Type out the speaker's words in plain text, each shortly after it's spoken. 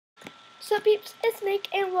So peeps, it's Nick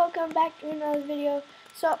and welcome back to another video.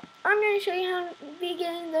 So I'm going to show you how to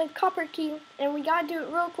begin the copper key, and we got to do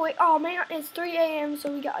it real quick. Oh man, it's 3 a.m.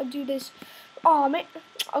 so we got to do this. Oh man,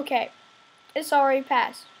 okay, it's already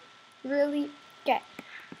passed. Really? Okay,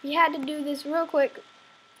 we had to do this real quick.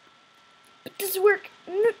 But does it work?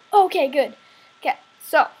 Okay, good. Okay,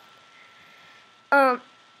 so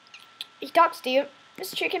he talks to you.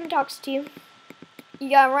 This chicken talks to you. You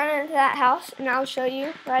gotta run into that house, and I'll show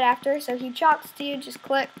you right after. So he talks to you, just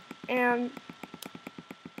click, and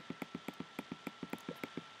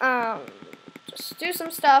just do some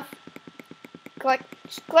stuff. Click,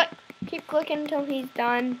 just click, keep clicking until he's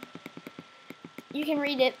done. You can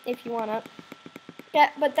read it if you wanna. Yeah,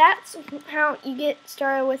 but that's how you get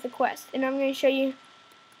started with the quest, and I'm gonna show you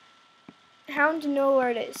how to know where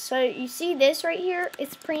it is. So you see this right here?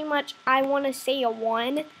 It's pretty much, I want to say, a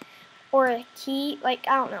 1 or a key. Like,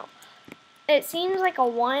 I don't know. It seems like a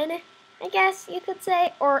 1, I guess you could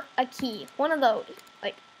say, or a key. One of those.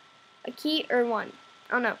 Like, a key or 1.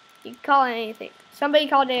 I don't know. You can call it anything. Somebody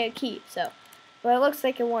called it a key, so. But it looks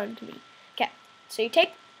like a 1 to me. Okay. So you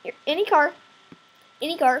take your, any car,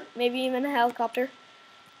 maybe even a helicopter.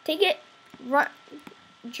 Take it, run,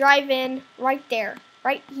 drive in right there,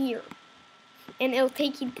 right here. And it'll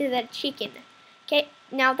take you to that chicken. Okay?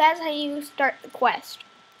 Now that's how you start the quest.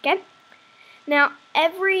 Okay? Now,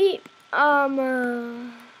 every,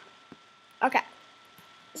 okay.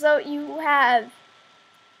 So you have,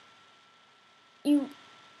 you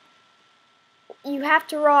have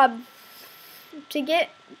to rob, to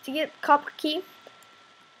get copper key.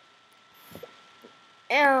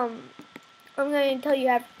 I'm going to tell you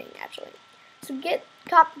everything, actually. So get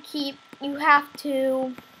copper key, you have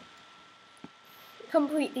to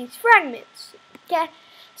complete these fragments. Okay?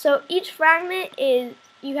 So each fragment is,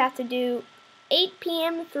 you have to do 8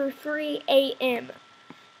 p.m. through 3 a.m.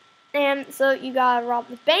 And so you gotta rob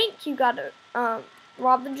the bank, you gotta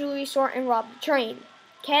rob the jewelry store, and rob the train.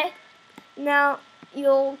 Okay? Now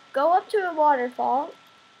you'll go up to a waterfall,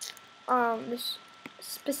 this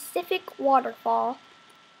specific waterfall,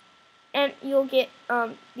 and you'll get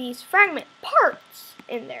these fragment parts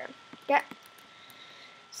in there. Okay?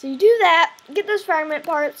 So you do that, get those fragment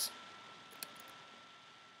parts,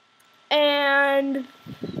 and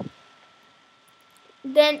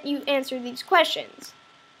then you answer these questions.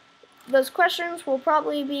 Those questions will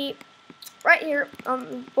probably be right here on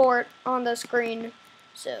the board on the screen,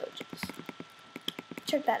 so just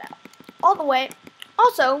check that out all the way.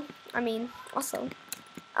 Also,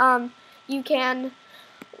 you can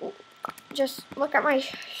just look at my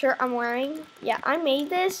shirt I'm wearing. Yeah, I made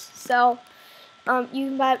this, so you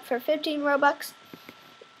can buy it for 15 Robux.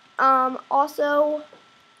 Also,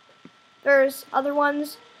 there's other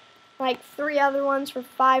ones, like 3 other ones for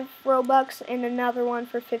 5 Robux and another one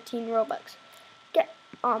for 15 Robux.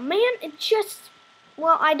 Oh man, it just,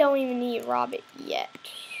 well, I don't even need to rob it yet.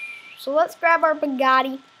 So let's grab our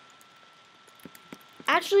Bugatti.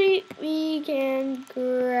 Actually, we can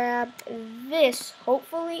grab this,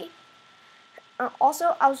 hopefully.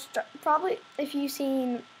 Also, I'll probably, if you've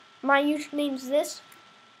seen my username's this.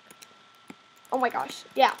 Oh my gosh,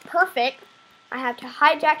 yeah, perfect. I have to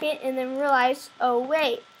hijack it and then realize, oh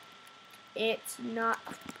wait, it's not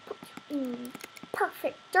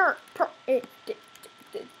perfect dirt.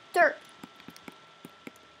 Dirt.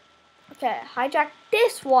 Okay, hijack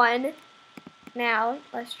this one. Now,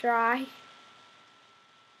 let's try.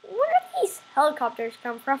 Where do these helicopters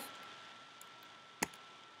come from?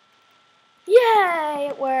 Yay,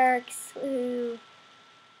 it works. Ooh.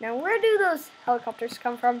 Now, where do those helicopters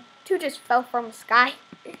come from? 2 just fell from the sky.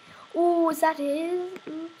 Ooh, is that his?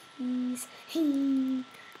 Oops.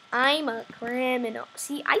 I'm a criminal.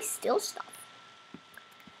 See, I steal stuff.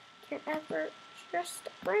 Can't ever just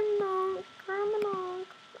a criminal.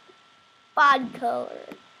 Body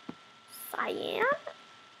color. Cyan?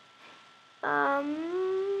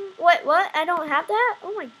 What? I don't have that?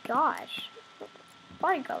 Oh my gosh.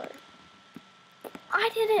 Body color. I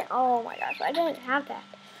didn't. Oh my gosh, I didn't have that.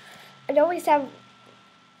 I'd always have.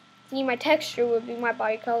 See, my texture would be my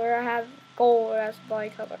body color. I have gold as body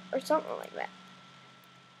color or something like that.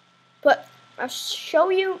 But I'll show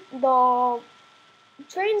you the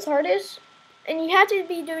train's hardest, and you have to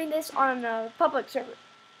be doing this on a public server.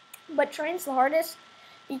 But train's the hardest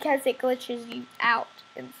because it glitches you out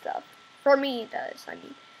and stuff. For me, it does. I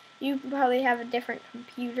mean, you probably have a different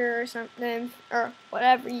computer or something, or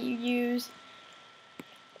whatever you use.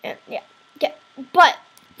 And yeah, but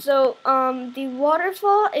so the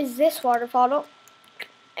waterfall is this waterfall,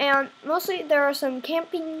 and mostly there are some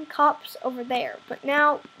camping cops over there. But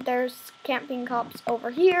now there's camping cops over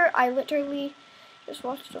here. I literally just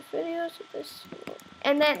watch the videos of this.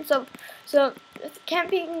 And then, so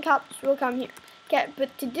camping cops will come here. Okay,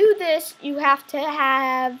 but to do this, you have to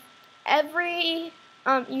have every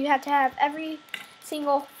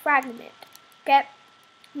single fragment. Okay,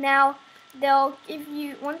 now they'll give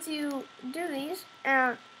you, once you do these,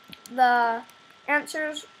 the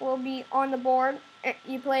answers will be on the board.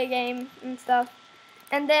 You play a game and stuff,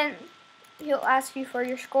 and then he'll ask you for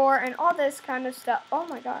your score and all this kind of stuff. Oh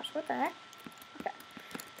my gosh, what the heck? Okay,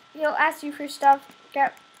 he'll ask you for stuff. Okay,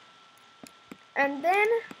 and then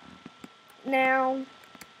now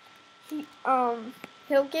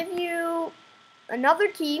he'll give you another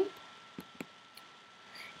key,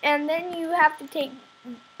 and then you have to take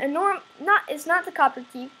a it's not the copper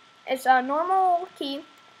key, it's a normal key.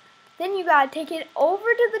 Then you gotta take it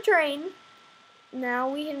over to the train. Now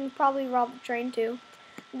we can probably rob the train too,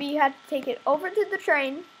 but you have to take it over to the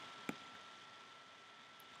train.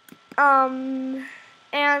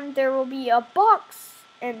 And there will be a box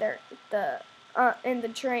in the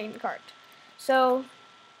train cart. So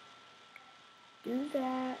do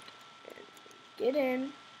that and get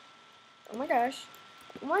in. Oh my gosh.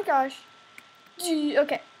 Oh my gosh.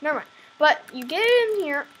 Okay, never mind. But you get in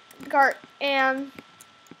here, the cart, and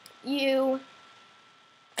you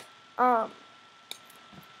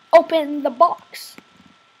open the box.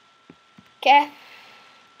 Okay?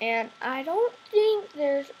 And I don't think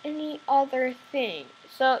there's any other thing.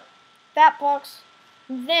 So that box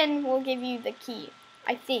then will give you the key.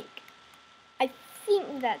 I think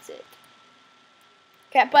that's it.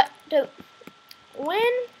 Okay, but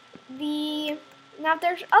now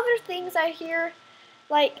there's other things I hear,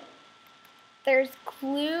 like there's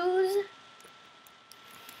clues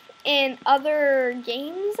in other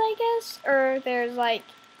games, I guess, or there's like,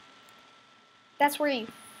 that's where you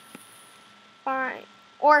find,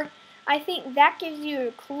 or I think that gives you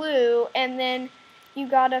a clue, and then you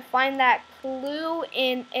gotta find that clue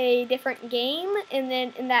in a different game, and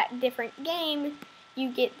then in that different game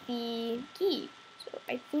you get the key. So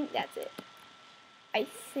I think that's it. I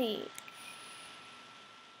think.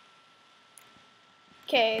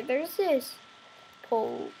 Okay, there's this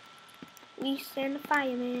police and a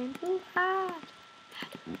fireman who hide.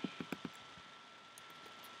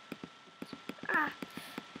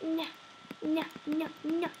 No, no, no,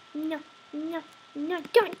 no, no, no, no,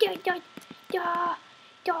 don't,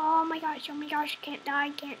 oh my gosh, can't die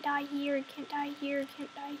here, can't die here, can't die here,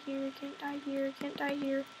 can't die here, can't die here, can't die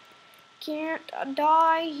here, can't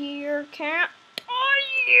die here,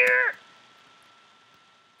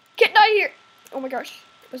 can't die here. Oh my gosh,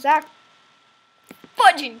 was that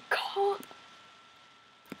fudging cop?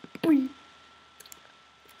 Booty.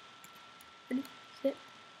 Ready, sit.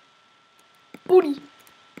 Booty.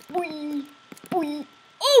 Booty. Booty.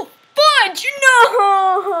 Oh, fudge!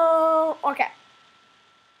 No! Okay.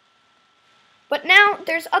 But now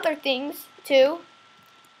there's other things too.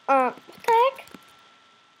 What the heck?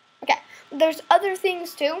 Okay, there's other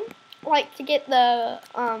things too, like to get the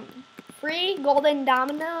free golden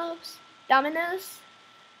dominoes.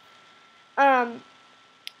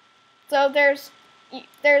 So there's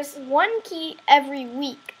one key every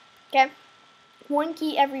week. Okay, one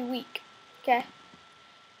key every week. Okay.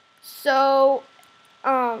 So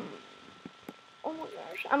oh my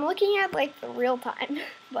gosh, I'm looking at like the real time,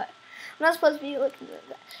 but I'm not supposed to be looking at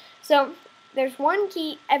that. So there's one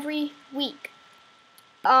key every week.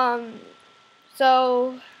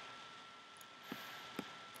 So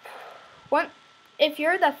if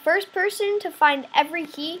you're the first person to find every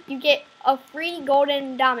key, you get a free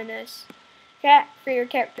golden dominoes, okay, for your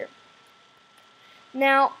character.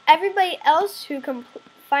 Now everybody else who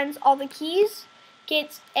finds all the keys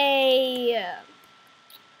gets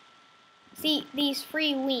these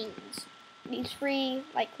free wings. These free,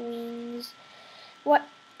 like, wings. What,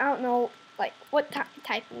 I don't know, like, what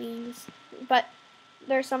type of wings, but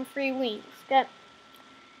there's some free wings. Okay?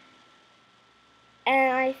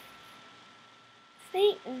 And I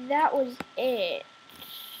think that was it.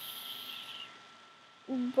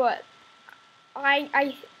 But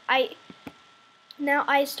now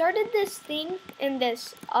I started this thing in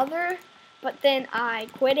this other, but then I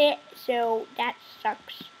quit it, so that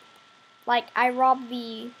sucks. Like, I robbed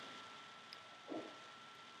the...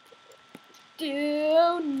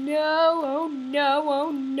 Oh no, oh no,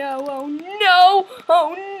 oh no, oh no,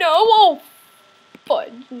 oh no, oh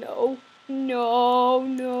fudge, no, no,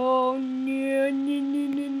 no, no, no, no,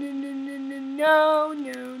 no, no, no, no,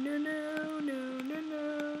 no, no, no,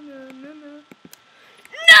 no, no,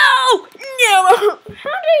 no.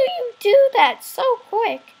 How do you do that so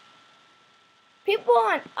quick? People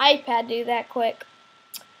on iPad do that quick.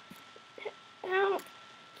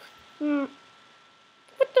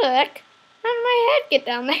 Look, how did my head get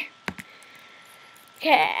down there?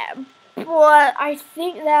 Okay, but I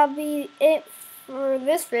think that'll be it for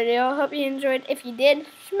this video. I hope you enjoyed. If you did,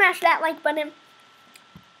 smash that like button.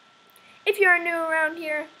 If you're new around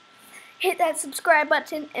here, hit that subscribe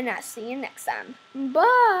button, and I'll see you next time.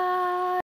 Bye!